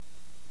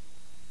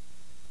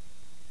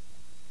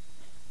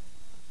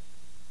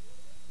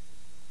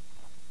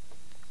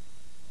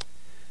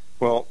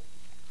Well,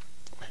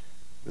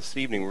 this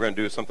evening we're going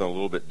to do something a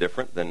little bit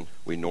different than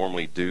we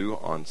normally do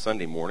on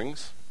Sunday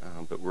mornings.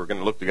 But we're going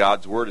to look to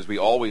God's Word as we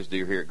always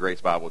do here at Grace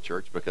Bible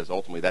Church, because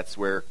ultimately that's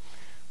where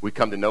we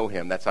come to know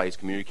Him. That's how He's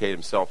communicated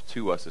Himself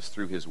to us, is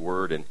through His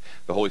Word and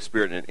the Holy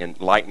Spirit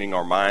enlightening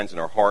our minds and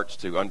our hearts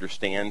to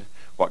understand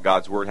what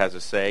God's Word has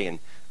to say. And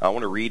I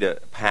want to read a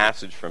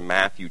passage from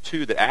Matthew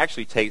 2 that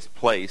actually takes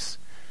place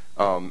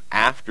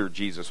after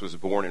Jesus was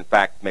born. In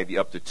fact, maybe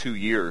up to 2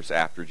 years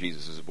after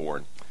Jesus was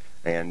born.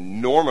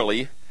 And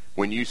normally,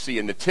 when you see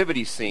a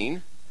nativity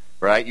scene,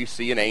 right, you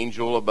see an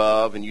angel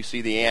above, and you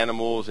see the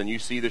animals, and you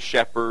see the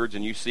shepherds,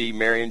 and you see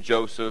Mary and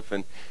Joseph,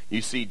 and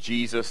you see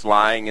Jesus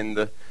lying in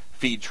the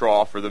feed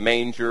trough or the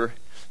manger,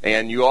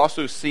 and you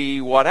also see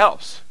what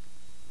else?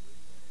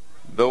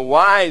 The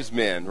wise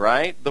men,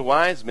 right? The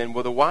wise men.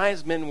 Well, the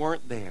wise men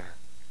weren't there.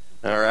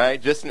 All right,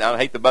 I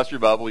hate to bust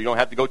your bubble. You don't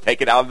have to go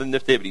take it out of the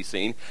nativity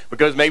scene,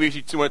 because maybe if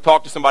you want to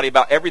talk to somebody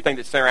about everything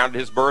that surrounded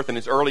his birth and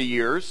his early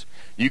years,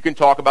 you can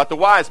talk about the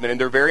wise men, and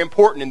they're very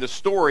important in the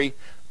story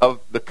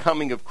of the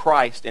coming of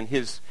Christ and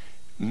His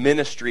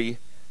ministry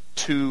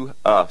to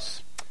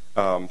us.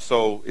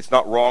 So it's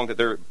not wrong that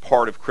they're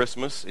part of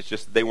Christmas. It's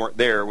just they weren't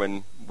there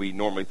when we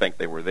normally think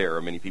they were there,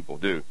 or many people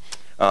do.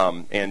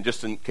 And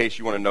just in case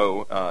you want to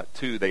know,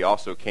 too, they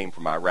also came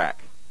from Iraq.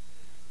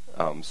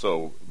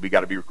 So we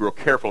got to be real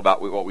careful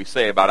about what we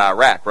say about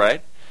Iraq,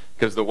 right?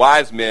 Because the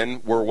wise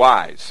men were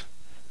wise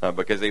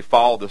because they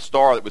followed the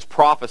star that was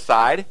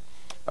prophesied,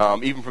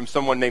 even from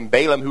someone named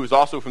Balaam, who was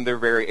also from their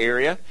very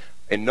area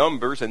in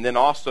Numbers, and then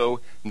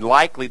also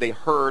likely they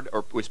heard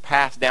or was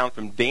passed down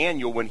from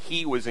Daniel when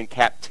he was in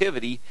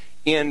captivity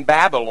in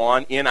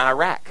Babylon in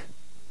Iraq.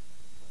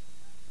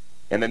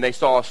 And then they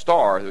saw a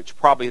star, which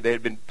probably they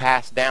had been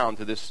passed down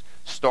to this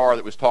star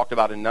that was talked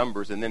about in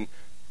Numbers, and then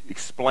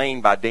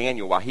explained by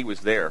Daniel while he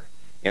was there,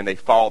 and they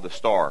followed the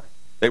star.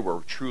 They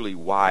were truly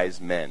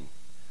wise men.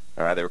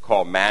 All right, they were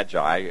called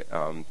magi.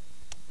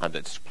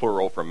 That's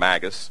plural for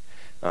magus.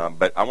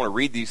 But I want to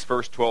read these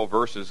first 12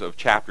 verses of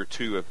chapter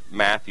 2 of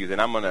Matthew. Then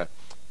I'm going to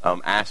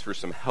ask for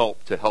some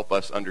help to help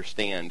us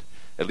understand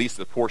at least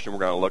the portion we're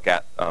going to look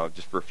at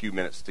just for a few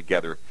minutes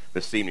together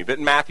this evening. But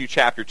in Matthew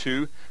chapter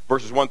 2,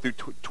 verses 1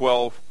 through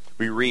 12,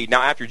 we read,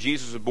 "Now after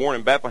Jesus was born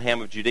in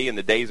Bethlehem of Judea in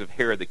the days of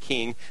Herod the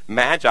king,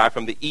 magi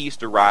from the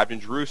east arrived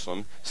in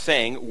Jerusalem,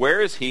 saying,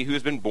 'Where is he who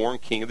has been born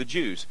King of the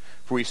Jews?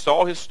 For we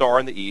saw his star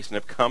in the east and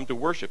have come to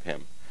worship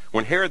him.'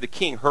 When Herod the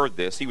king heard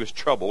this, he was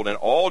troubled, and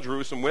all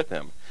Jerusalem with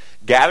him.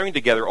 Gathering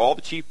together all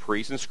the chief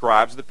priests and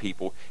scribes of the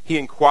people, he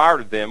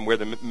inquired of them where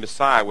the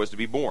Messiah was to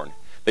be born.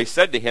 They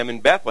said to him, 'In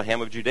Bethlehem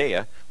of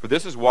Judea, for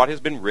this is what has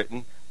been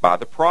written by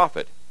the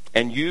prophet.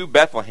 And you,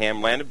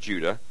 Bethlehem, land of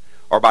Judah,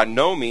 are by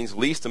no means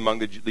least among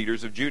the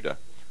leaders of Judah.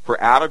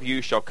 For out of you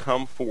shall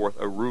come forth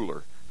a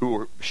ruler who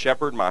will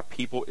shepherd my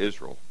people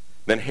Israel.'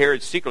 Then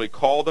Herod secretly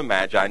called the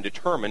magi and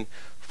determined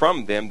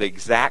from them the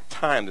exact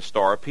time the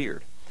star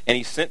appeared. And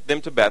he sent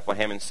them to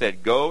Bethlehem and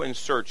said, 'Go and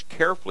search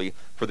carefully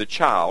for the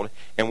child,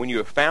 and when you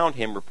have found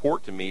him,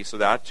 report to me, so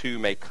that I too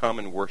may come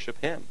and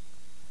worship him.'"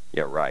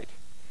 Yeah, right.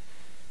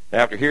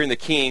 After hearing the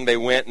king, they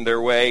went in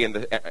their way,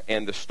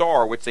 and the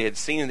star which they had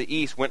seen in the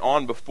east went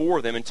on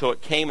before them until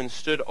it came and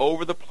stood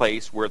over the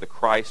place where the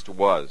Christ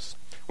was.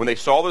 When they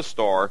saw the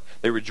star,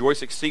 they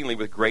rejoiced exceedingly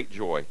with great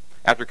joy.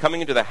 After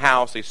coming into the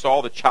house, they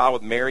saw the child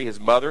with Mary, his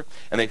mother,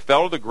 and they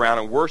fell to the ground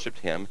and worshipped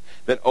him.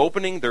 Then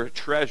opening their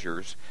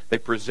treasures, they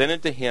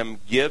presented to him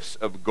gifts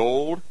of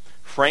gold,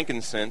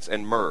 frankincense,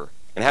 and myrrh.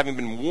 And having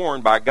been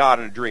warned by God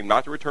in a dream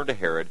not to return to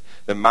Herod,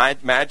 the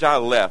magi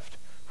left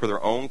for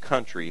their own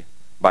country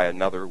by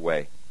another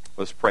way.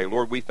 Let's pray.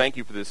 Lord, we thank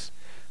you for this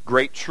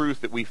great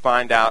truth that we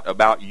find out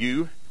about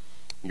you,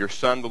 your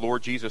Son, the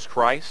Lord Jesus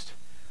Christ,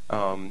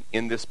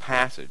 in this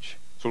passage.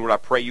 So, Lord, I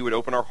pray you would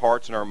open our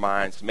hearts and our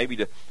minds maybe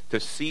to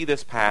see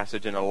this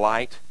passage in a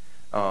light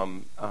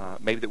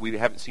maybe that we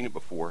haven't seen it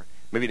before.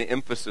 Maybe an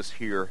emphasis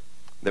here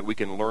that we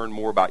can learn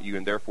more about you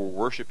and therefore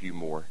worship you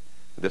more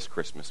this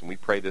Christmas. And we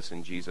pray this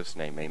in Jesus'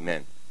 name.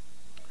 Amen.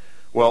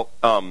 Well,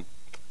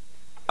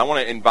 I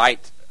want to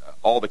invite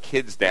all the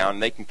kids down.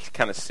 They can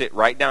kind of sit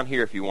right down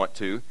here if you want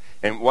to.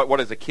 And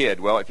what is a kid?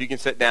 Well, if you can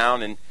sit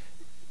down and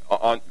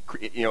on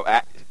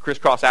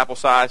crisscross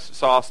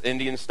applesauce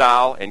Indian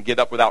style and get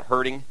up without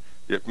hurting,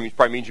 it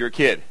probably means you're a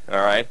kid.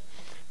 All right.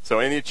 So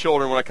any of the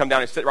children want to come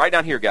down and sit right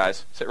down here,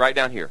 guys. Sit right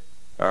down here.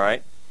 All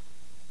right.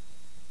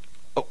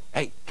 Oh,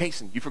 hey,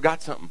 Kason, you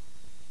forgot something.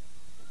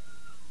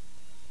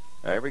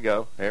 There we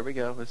go. There we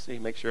go. Let's see.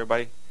 Make sure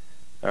everybody.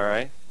 All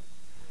right.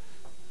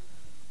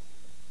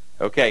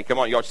 Okay, come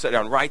on, y'all sit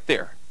down right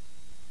there.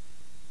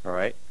 All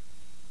right.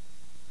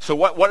 So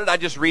what did I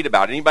just read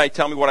about? Anybody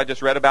tell me what I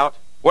just read about?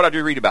 What did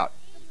I read about?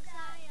 The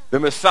Messiah. The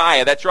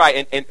Messiah, that's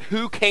right. And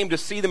who came to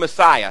see the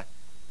Messiah?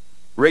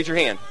 Raise your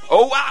hand.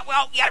 Oh,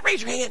 well, yeah,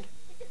 raise your hand.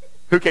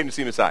 Who came to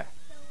see the Messiah?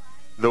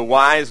 The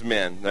wise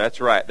men. That's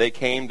right. They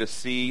came to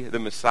see the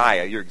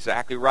Messiah. You're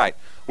exactly right.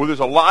 Well, there's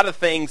a lot of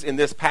things in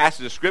this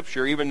passage of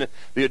Scripture. Even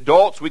the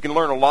adults, we can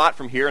learn a lot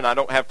from here, and I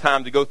don't have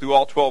time to go through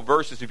all 12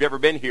 verses. If you've ever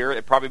been here,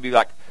 it'd probably be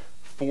like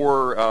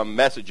 4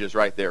 messages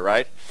right there,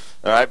 right?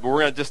 All right, but we're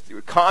going to just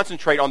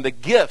concentrate on the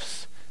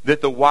gifts that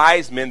the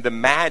wise men, the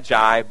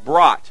Magi,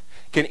 brought.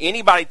 Can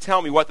anybody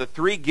tell me what the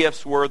 3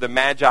 gifts were the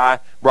Magi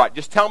brought?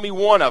 Just tell me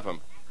one of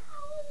them.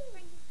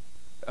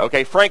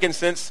 Okay,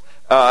 frankincense.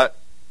 Tell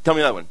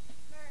me another one.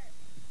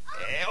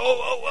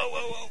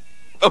 Oh.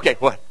 Okay,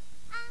 what?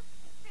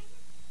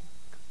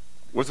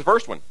 What's the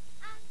first one?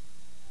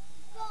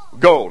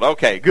 Gold.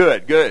 Okay,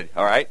 good.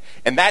 All right.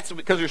 And that's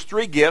because there's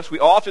 3 gifts. We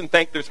often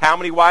think there's how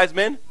many wise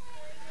men?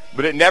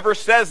 But it never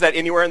says that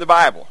anywhere in the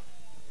Bible.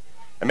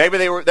 And maybe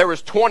there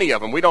was 20 of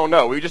them. We don't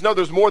know. We just know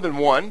there's more than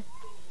one.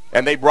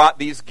 And they brought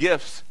these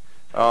gifts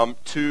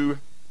to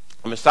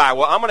Messiah.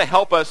 Well, I'm going to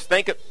help us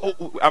think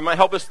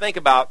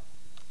about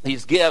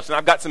these gifts, and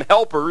I've got some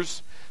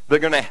helpers that are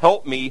going to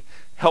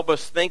help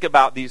us think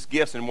about these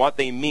gifts and what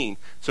they mean.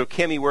 So,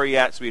 Kimmy, where are you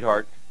at,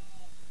 sweetheart?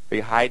 Are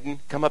you hiding?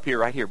 Come up here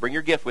right here. Bring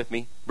your gift with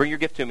me. Bring your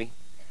gift to me.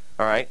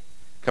 All right?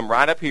 Come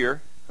right up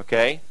here,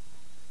 okay?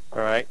 All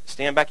right?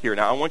 Stand back here.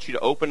 Now, I want you to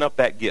open up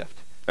that gift.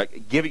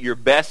 Give it your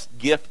best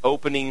gift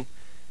opening.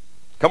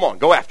 Come on,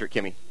 go after it,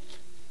 Kimmy.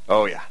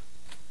 Oh, yeah.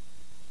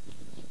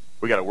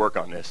 We got to work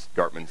on this,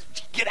 Gartmans.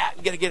 Get out.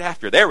 You got to get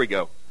after it. There we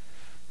go.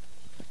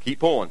 Keep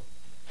pulling.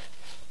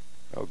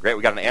 Oh, great.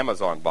 We got an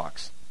Amazon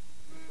box.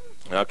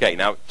 Okay,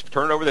 now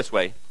turn it over this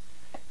way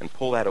and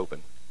pull that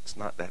open. It's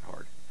not that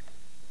hard.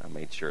 I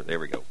made sure. There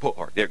we go. Pull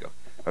hard. There we go.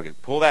 Okay,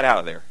 pull that out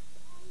of there.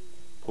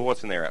 Pull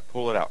what's in there.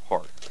 Pull it out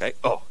hard. Okay?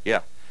 Oh,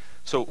 yeah.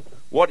 So,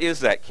 what is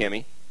that,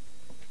 Kimmy?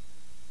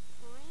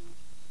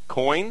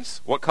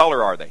 Coins? What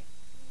color are they?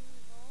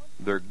 Gold.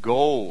 They're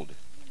gold.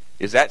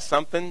 Is that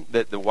something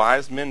that the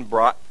wise men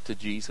brought to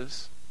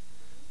Jesus?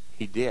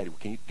 He did.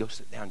 Can you go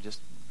sit down?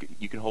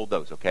 You can hold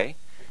those, okay?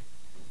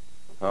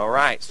 All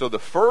right. So the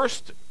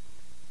first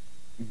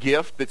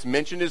gift that's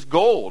mentioned is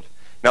gold.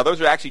 Now, those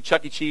are actually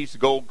Chuck E. Cheese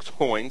gold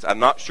coins. I'm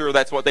not sure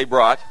that's what they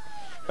brought,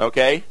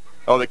 okay?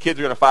 Oh, the kids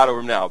are going to fight over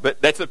them now.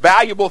 But that's a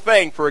valuable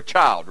thing for a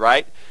child,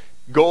 right?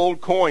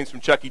 Gold coins from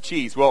Chuck E.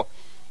 Cheese. Well,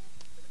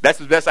 that's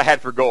the best I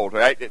had for gold,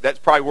 right? That's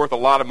probably worth a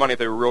lot of money if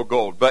they were real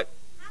gold. But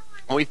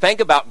when we think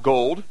about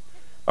gold,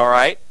 all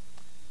right,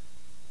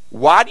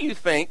 why do you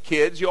think,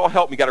 kids, you all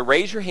help me, you got to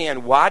raise your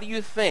hand, why do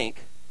you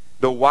think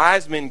the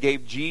wise men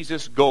gave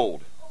Jesus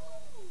gold?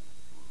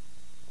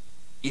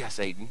 Yes,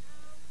 Aiden.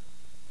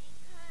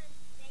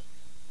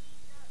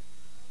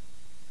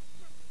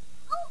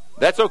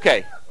 That's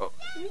okay. Oh.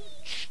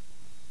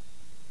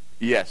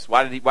 Yes.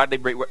 Why did they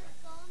bring?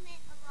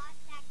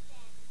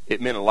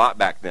 It meant a lot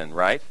back then,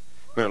 right?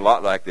 It meant a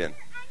lot back then.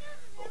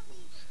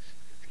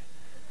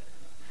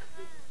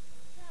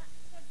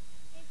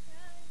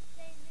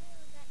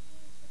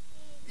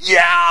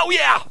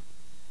 Yeah.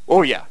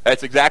 Oh, yeah.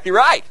 That's exactly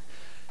right.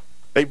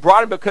 They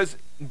brought him because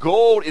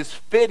gold is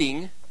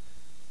fitting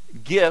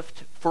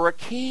gift for a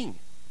king.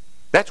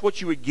 That's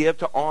what you would give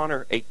to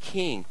honor a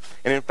king.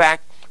 And in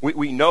fact,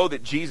 we know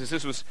that Jesus,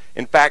 this was,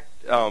 in fact,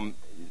 one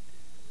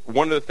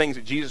of the things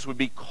that Jesus would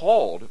be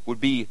called would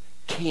be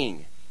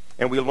king.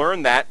 And we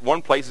learn that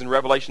one place in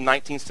Revelation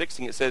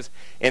 19:16. It says,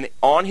 and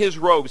on his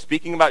robe,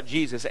 speaking about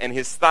Jesus, and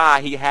his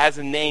thigh, he has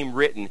a name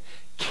written,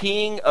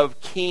 King of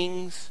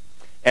Kings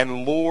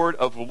and Lord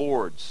of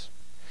Lords.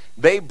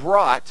 They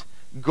brought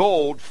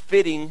gold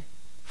fitting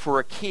for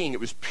a king.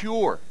 It was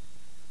pure.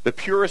 The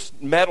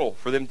purest metal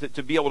for them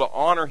to be able to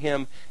honor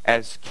him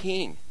as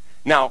king.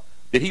 Now,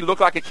 did he look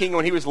like a king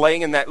when he was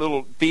laying in that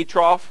little feed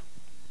trough?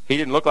 He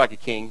didn't look like a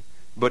king,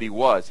 but he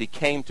was. He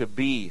came to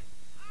be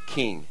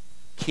king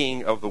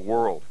of the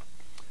world.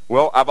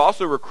 Well, I've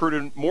also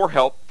recruited more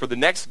help for the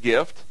next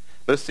gift.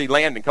 Let's see,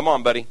 Landon. Come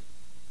on, buddy.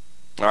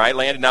 All right,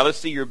 Landon. Now let's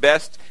see your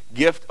best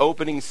gift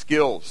opening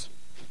skills.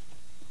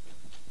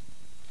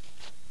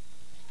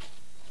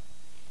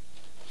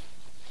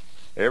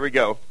 There we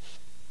go.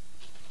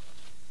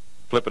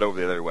 Flip it over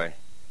the other way.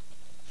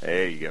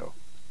 There you go.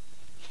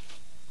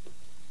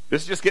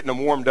 This is just getting them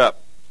warmed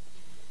up.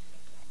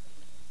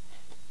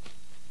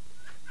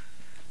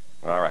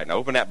 All right, now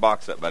open that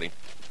box up, buddy.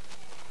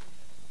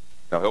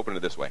 Now open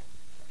it this way.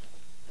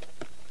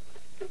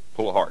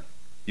 Pull it hard.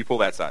 You pull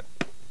that side.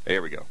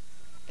 There we go.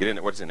 Get in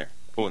there. What's in there?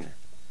 Pull in there.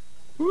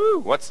 Woo!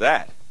 What's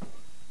that?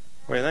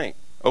 What do you think?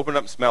 Open it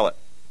up and smell it.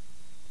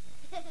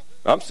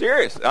 I'm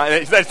serious.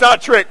 It's not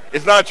a trick.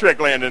 It's not a trick,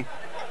 Landon.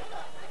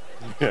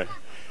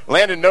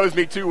 Landon knows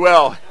me too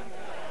well.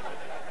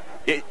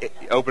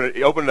 Open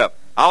it up.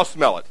 I'll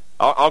smell it.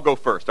 I'll go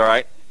first, all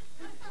right?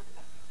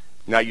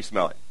 Now you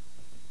smell it.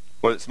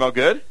 Does it smell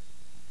good?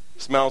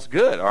 It smells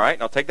good, all right?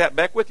 Now take that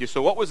back with you.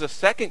 So what was the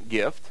second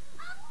gift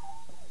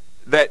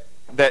that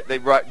they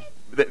brought?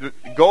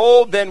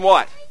 Gold, then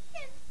what?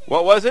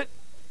 What was it?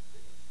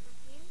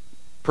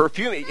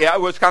 Perfume. Yeah,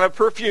 it was kind of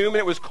perfume, and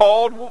it was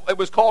called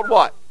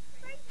what?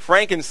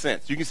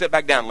 Frankincense. You can sit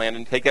back down,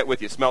 Landon. Take that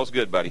with you. It smells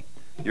good, buddy.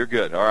 You're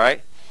good, all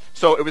right?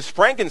 So it was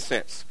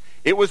frankincense.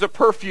 It was a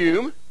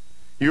perfume.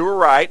 You were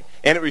right.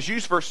 And it was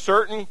used for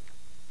certain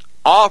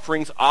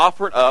offerings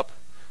offered up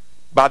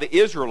by the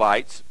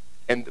Israelites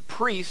and the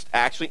priests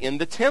actually in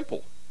the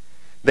temple.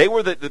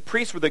 The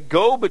priests were the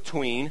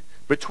go-between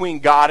between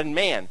God and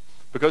man.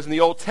 Because in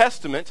the Old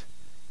Testament,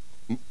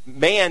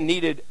 man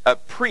needed a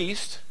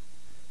priest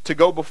to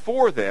go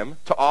before them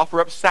to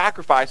offer up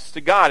sacrifices to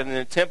God. And in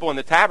the temple and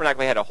the tabernacle,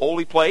 they had a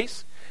holy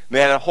place, and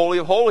they had a Holy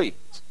of Holies.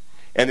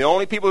 And the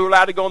only people who were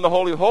allowed to go in the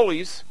Holy of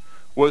Holies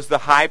was the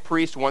high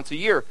priest once a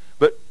year.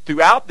 But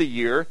throughout the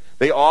year,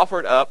 they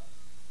offered up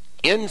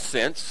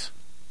incense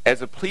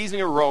as a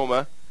pleasing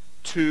aroma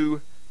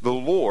to the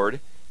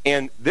Lord.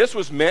 And this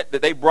was meant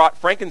that they brought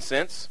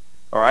frankincense,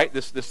 all right,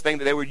 this thing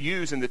that they would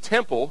use in the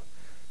temple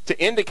to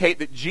indicate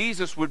that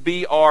Jesus would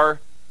be our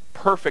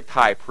perfect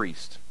high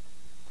priest.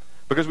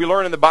 Because we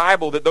learn in the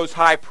Bible that those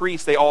high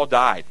priests, they all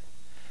died.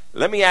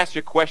 Let me ask you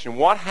a question.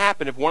 What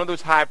happened if one of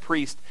those high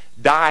priests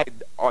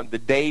died on the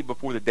day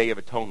before the Day of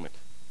Atonement?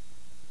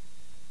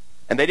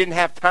 And they didn't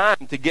have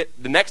time to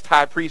get the next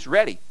high priest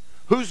ready.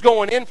 Who's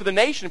going in for the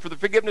nation for the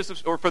forgiveness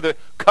of, or for the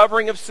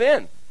covering of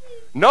sin?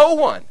 No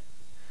one.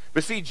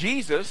 But see,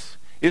 Jesus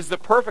is the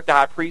perfect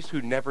high priest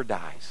who never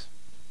dies.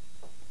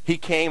 He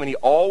came and he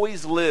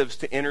always lives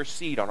to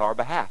intercede on our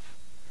behalf.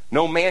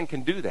 No man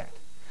can do that.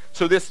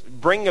 So this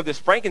bringing of this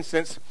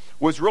frankincense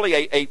was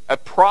really a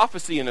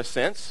prophecy in a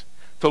sense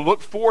to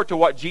look forward to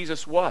what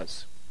Jesus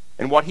was.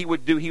 And what he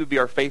would do, he would be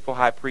our faithful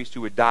high priest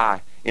who would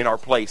die in our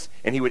place.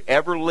 And he would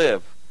ever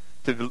live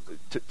to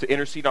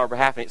intercede on our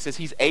behalf. And it says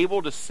he's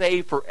able to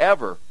save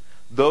forever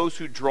those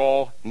who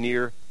draw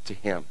near to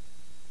him.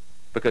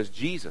 Because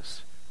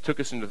Jesus took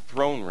us into the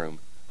throne room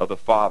of the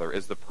Father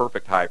as the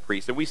perfect high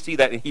priest. And we see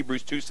that in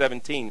Hebrews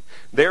 2:17.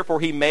 Therefore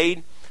he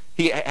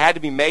had to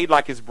be made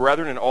like his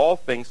brethren in all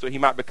things, so he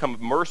might become a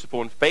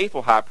merciful and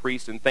faithful high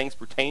priest in things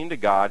pertaining to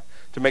God,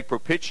 to make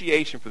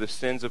propitiation for the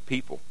sins of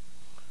people.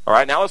 All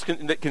right, now let's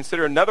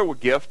consider another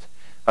gift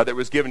that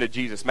was given to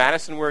Jesus.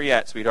 Madison, where are you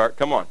at, sweetheart?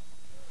 Come on.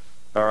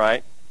 All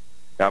right.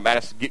 Now,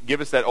 Madison, give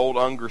us that old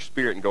Unger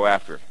spirit and go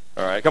after it.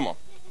 All right, come on.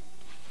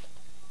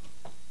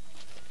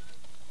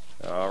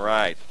 All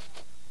right.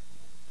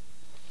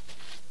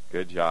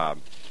 Good job.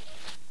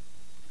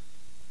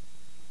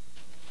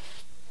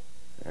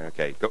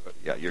 Okay, go.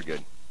 Yeah, you're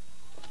good.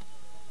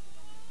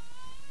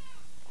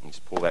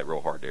 Just pull that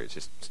real hard there. It's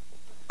just,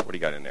 what do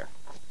you got in there?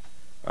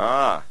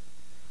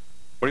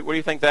 What do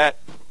you think that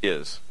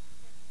is?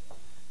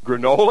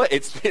 Granola?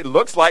 It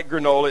looks like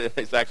granola.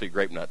 It's actually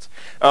grape nuts.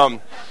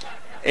 And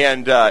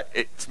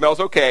it smells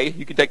okay.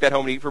 You can take that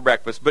home and eat for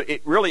breakfast. But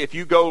it really, if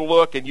you go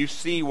look and you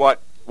see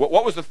what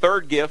was the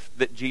third gift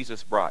that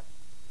Jesus brought?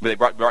 They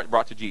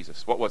brought to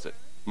Jesus. What was it?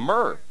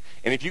 Myrrh.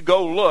 And if you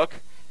go look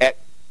at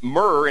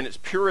myrrh in its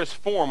purest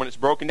form when it's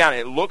broken down,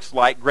 it looks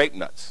like grape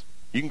nuts.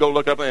 You can go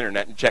look it up on the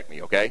internet and check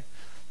me, okay?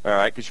 All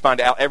right, because you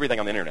find out everything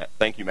on the internet.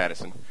 Thank you,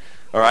 Madison.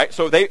 All right,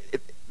 so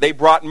they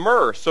brought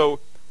myrrh. So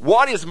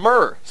what is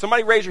myrrh?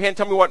 Somebody raise your hand and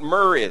tell me what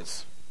myrrh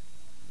is.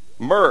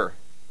 Myrrh.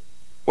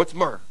 What's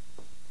myrrh?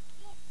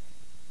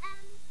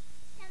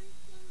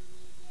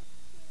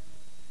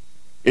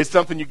 It's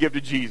something you give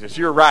to Jesus.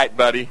 You're right,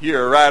 buddy.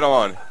 You're right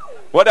on.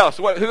 What else?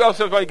 Who else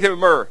is going to give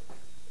myrrh?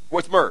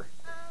 What's myrrh?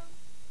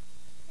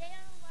 They are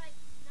like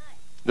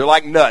nuts. They're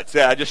like nuts.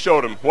 Yeah, I just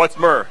showed them. What's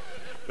myrrh?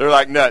 They're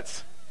like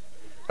nuts.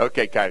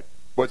 Okay, Kai.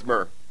 What's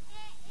myrrh?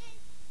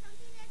 It's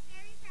something that's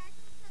very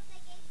fragile, so they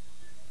gave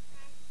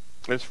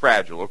it to It's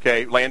fragile.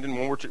 Okay, Landon,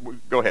 one more.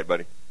 Go ahead,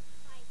 buddy.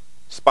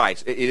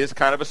 Spice. It is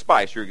kind of a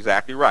spice. You're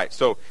exactly right.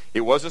 So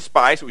it was a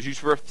spice. It was used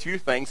for a few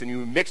things, and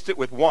you mixed it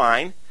with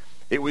wine.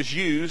 It was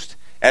used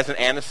as an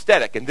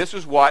anesthetic. And this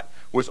is what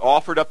was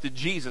offered up to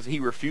Jesus. He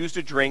refused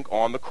to drink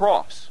on the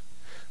cross.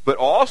 But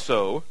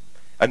also,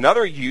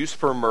 another use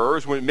for myrrh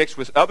is when mixed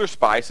with other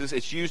spices,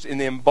 it's used in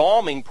the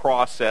embalming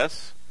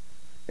process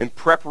in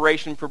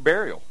preparation for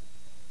burial.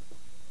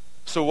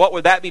 So what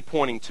would that be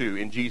pointing to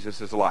in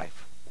Jesus'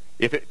 life?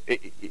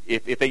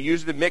 If they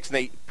used the mix and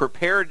they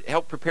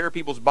helped prepare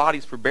people's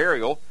bodies for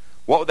burial,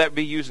 what would that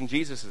be used in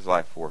Jesus'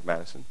 life for,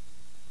 Madison?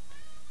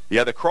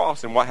 Yeah, the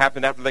cross. And what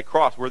happened after they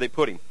crossed? Where they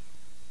put him?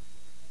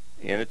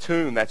 In a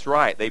tomb, that's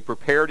right. They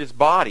prepared his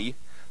body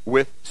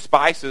with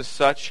spices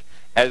such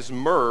as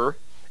myrrh,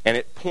 and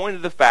it pointed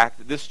to the fact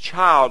that this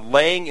child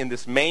laying in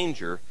this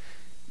manger,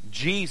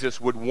 Jesus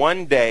would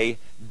one day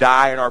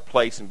die in our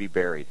place and be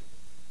buried.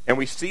 And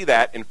we see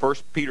that in 1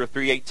 Peter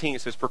 3:18.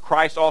 It says, "For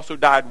Christ also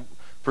died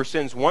for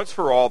sins once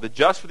for all, the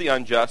just for the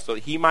unjust, so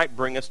that he might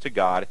bring us to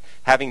God.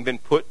 Having been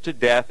put to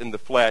death in the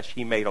flesh,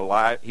 he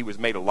was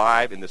made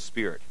alive in the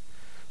spirit."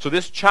 So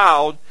this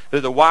child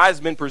that the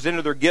wise men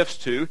presented their gifts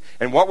to,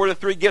 and what were the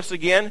three gifts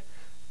again?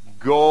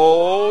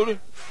 Gold,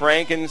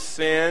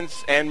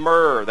 frankincense, and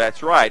myrrh.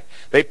 That's right.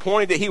 They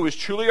pointed that he was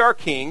truly our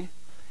king,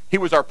 he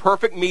was our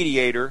perfect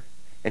mediator,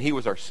 and he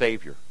was our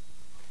Savior.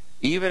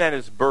 Even at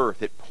his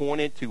birth, it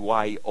pointed to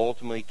why he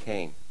ultimately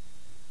came,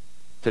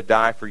 to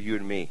die for you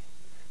and me.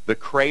 The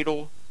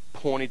cradle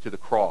pointed to the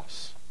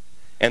cross.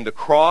 And the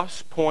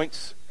cross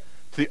points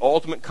to the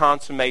ultimate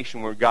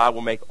consummation where God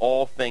will make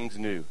all things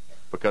new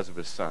because of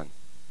his Son.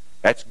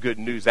 That's good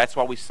news. That's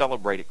why we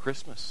celebrate at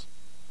Christmas.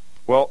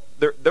 Well,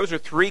 those are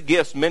three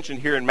gifts mentioned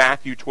here in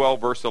Matthew 12,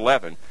 verse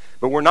 11.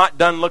 But we're not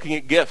done looking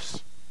at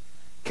gifts.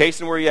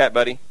 Cason, where are you at,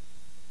 buddy?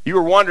 You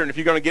were wondering if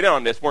you're going to get in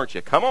on this, weren't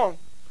you? Come on.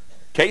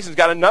 Casey's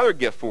got another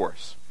gift for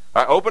us.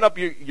 All right, open up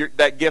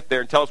that gift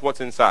there and tell us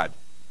what's inside.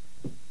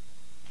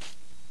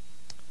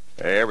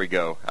 There we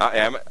go.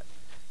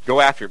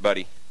 Go after it,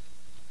 buddy.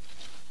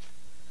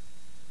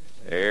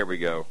 There we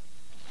go.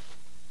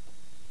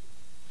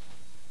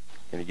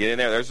 Can you get in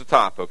there? There's the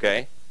top,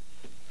 okay?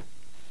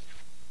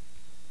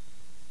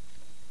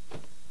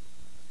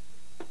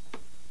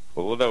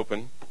 Pull it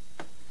open.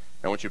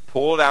 I want you to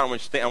pull it out. I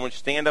want you to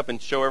stand up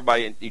and show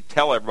everybody, and you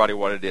tell everybody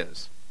what it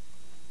is.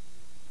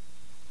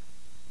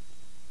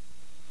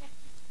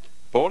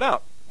 Pull it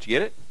out. Did you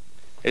get it?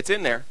 It's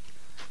in there.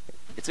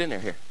 It's in there.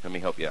 Here, let me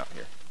help you out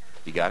here.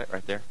 You got it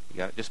right there? You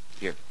got it? Just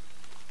here.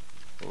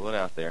 Pull it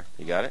out there.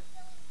 You got it?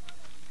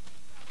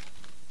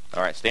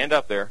 All right, stand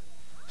up there.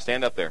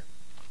 Stand up there.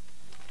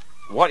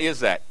 What is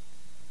that?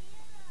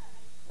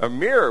 A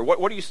mirror.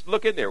 What do you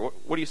look in there?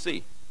 What do you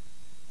see?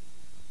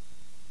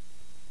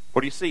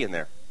 What do you see in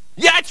there?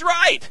 Yeah, that's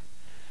right.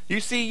 You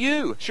see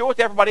you. Show it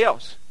to everybody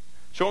else.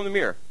 Show them the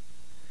mirror.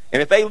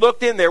 And if they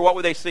looked in there, what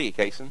would they see,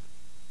 Kaysen?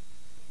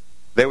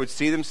 They would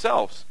see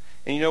themselves.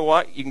 And you know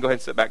what? You can go ahead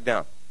and sit back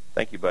down.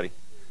 Thank you, buddy.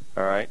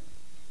 All right.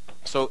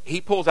 So he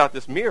pulls out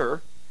this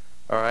mirror,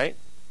 all right,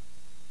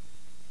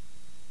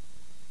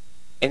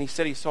 and he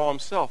said he saw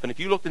himself. And if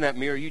you looked in that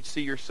mirror, you'd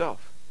see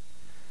yourself.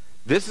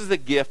 This is the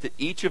gift that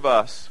each of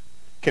us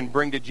can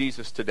bring to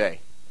Jesus today.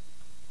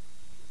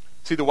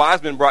 See, the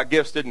wise men brought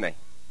gifts, didn't they?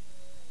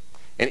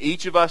 And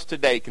each of us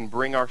today can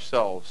bring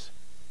ourselves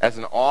as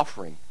an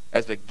offering,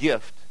 as a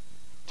gift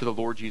to the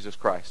Lord Jesus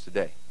Christ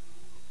today.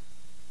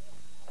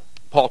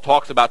 Paul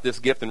talks about this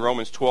gift in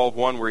Romans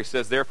 12:1, where he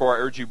says, "Therefore I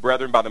urge you,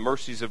 brethren, by the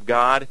mercies of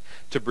God,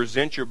 to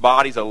present your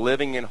bodies a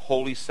living and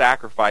holy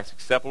sacrifice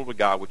acceptable to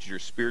God, which is your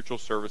spiritual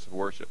service of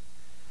worship."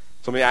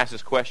 So let me ask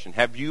this question.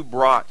 Have you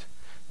brought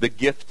the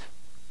gift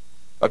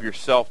of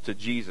yourself to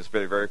Jesus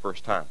for the very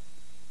first time?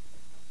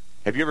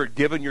 Have you ever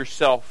given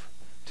yourself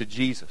to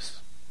Jesus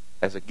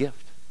as a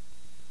gift?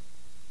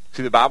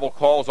 See, the Bible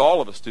calls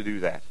all of us to do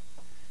that.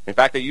 In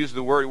fact, they use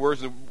the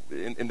words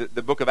in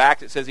the book of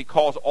Acts. It says he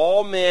calls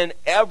all men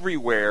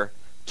everywhere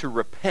to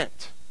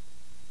repent.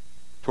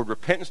 Toward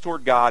repentance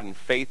toward God and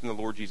faith in the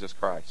Lord Jesus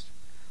Christ.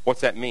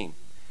 What's that mean?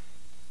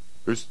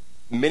 There's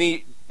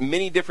many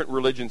different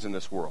religions in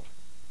this world.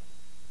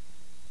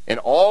 And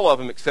all of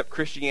them, except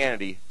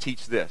Christianity,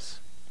 teach this.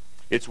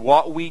 It's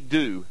what we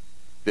do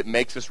that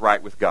makes us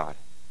right with God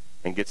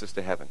and gets us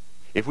to heaven.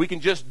 If we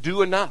can just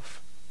do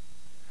enough.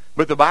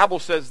 But the Bible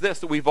says this,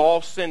 that we've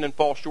all sinned and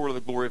fall short of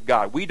the glory of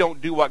God. We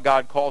don't do what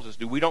God calls us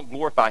to do. We don't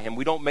glorify Him.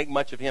 We don't make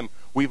much of Him.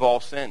 We've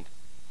all sinned.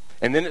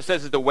 And then it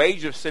says that the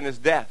wage of sin is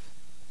death.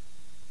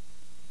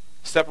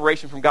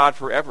 Separation from God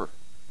forever.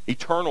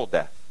 Eternal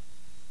death.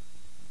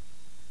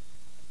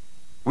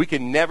 We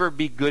can never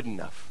be good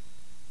enough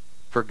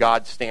for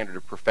God's standard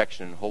of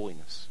perfection and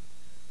holiness.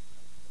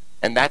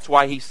 And that's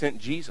why He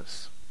sent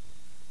Jesus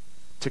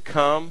to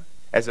come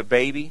as a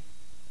baby,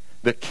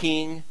 the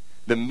King,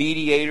 the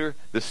mediator,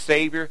 the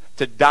Savior,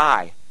 to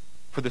die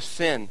for the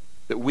sin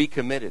that we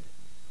committed,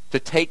 to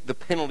take the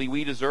penalty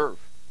we deserve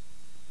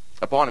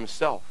upon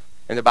Himself.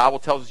 And the Bible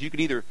tells us you can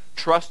either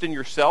trust in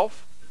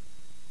yourself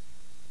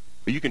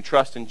or you can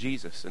trust in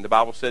Jesus. And the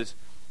Bible says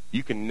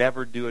you can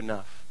never do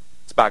enough.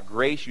 It's by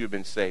grace you have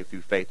been saved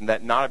through faith, and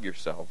that not of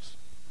yourselves,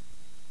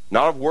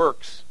 not of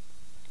works.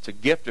 It's a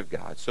gift of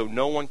God, so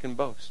no one can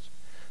boast.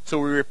 So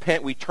we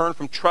repent, we turn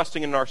from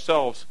trusting in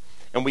ourselves,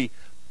 and we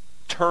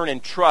turn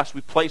and trust, we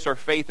place our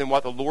faith in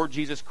what the Lord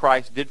Jesus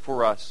Christ did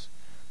for us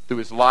through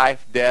His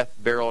life, death,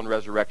 burial, and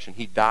resurrection.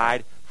 He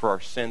died for our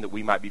sin that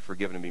we might be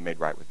forgiven and be made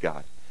right with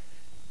God.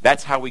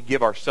 That's how we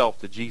give ourselves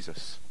to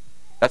Jesus.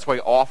 That's why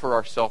we offer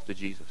ourselves to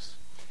Jesus.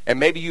 And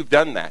maybe you've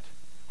done that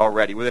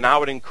already. Well, then I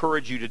would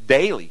encourage you to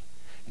daily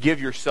give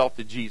yourself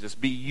to Jesus.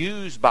 Be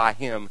used by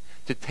Him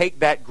to take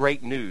that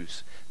great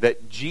news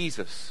that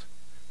Jesus,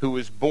 who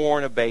was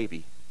born a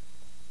baby,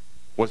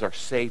 was our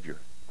Savior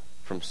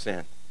from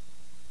sin.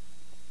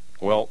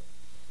 Well,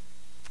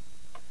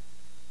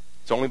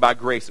 it's only by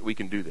grace that we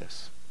can do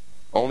this.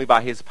 Only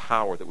by His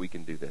power that we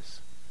can do this.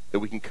 That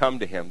we can come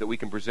to Him, that we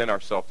can present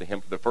ourselves to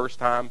Him for the first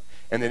time,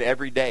 and then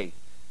every day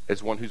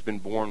as one who's been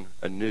born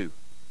anew.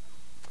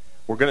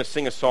 We're going to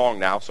sing a song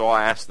now, so I'll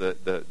ask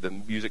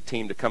the music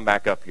team to come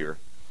back up here.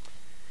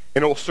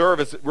 And it will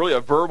serve as really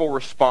a verbal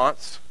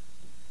response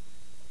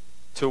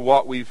to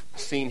what we've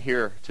seen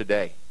here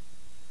today.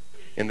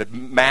 In the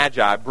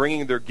Magi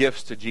bringing their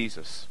gifts to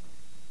Jesus.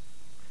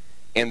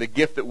 And the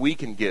gift that we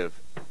can give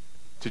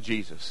to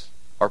Jesus,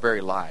 our very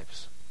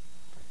lives.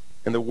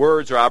 And the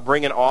words are, I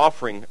bring an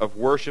offering of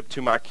worship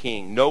to my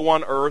King. No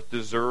one on earth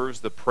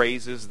deserves the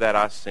praises that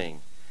I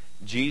sing.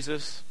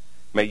 Jesus,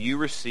 may you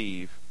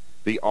receive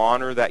the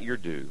honor that you're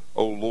due.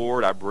 O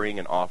Lord, I bring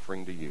an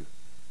offering to you.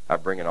 I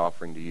bring an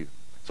offering to you.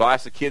 So I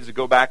ask the kids to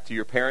go back to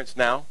your parents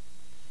now.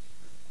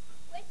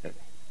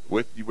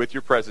 With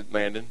your present,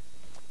 Landon.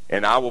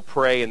 And I will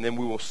pray, and then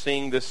we will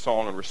sing this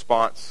song in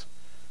response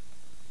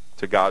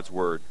to God's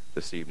Word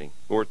this evening.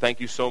 Lord, thank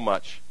you so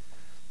much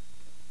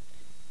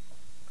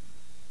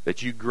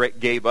that you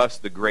gave us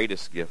the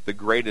greatest gift, the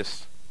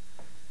greatest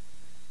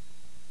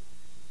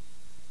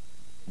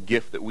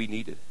gift that we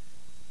needed.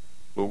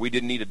 Lord, we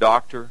didn't need a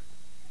doctor.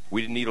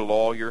 We didn't need a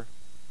lawyer.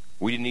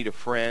 We didn't need a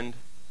friend.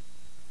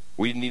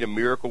 We didn't need a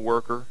miracle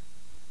worker.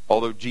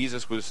 Although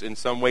Jesus was in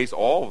some ways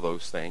all of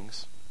those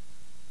things,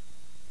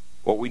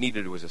 what we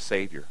needed was a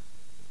Savior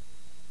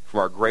from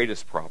our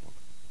greatest problem.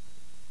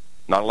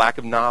 Not a lack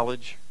of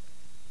knowledge,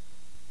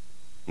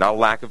 not a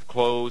lack of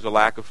clothes, a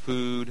lack of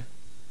food,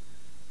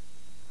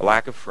 a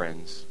lack of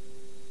friends.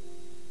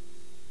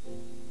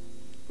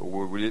 But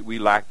we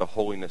lack the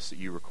holiness that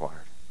you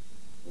required.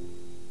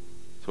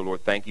 So,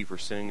 Lord, thank you for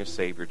sending a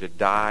Savior to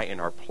die in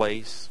our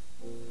place,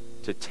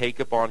 to take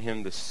upon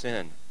him the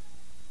sin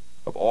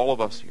of all of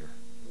us here,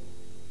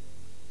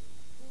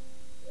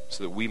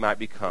 so that we might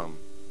become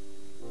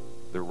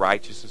the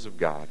righteousness of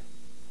God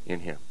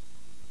in him.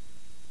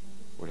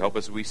 Lord, help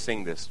us as we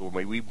sing this. Lord,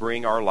 may we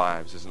bring our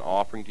lives as an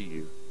offering to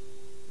you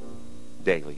daily.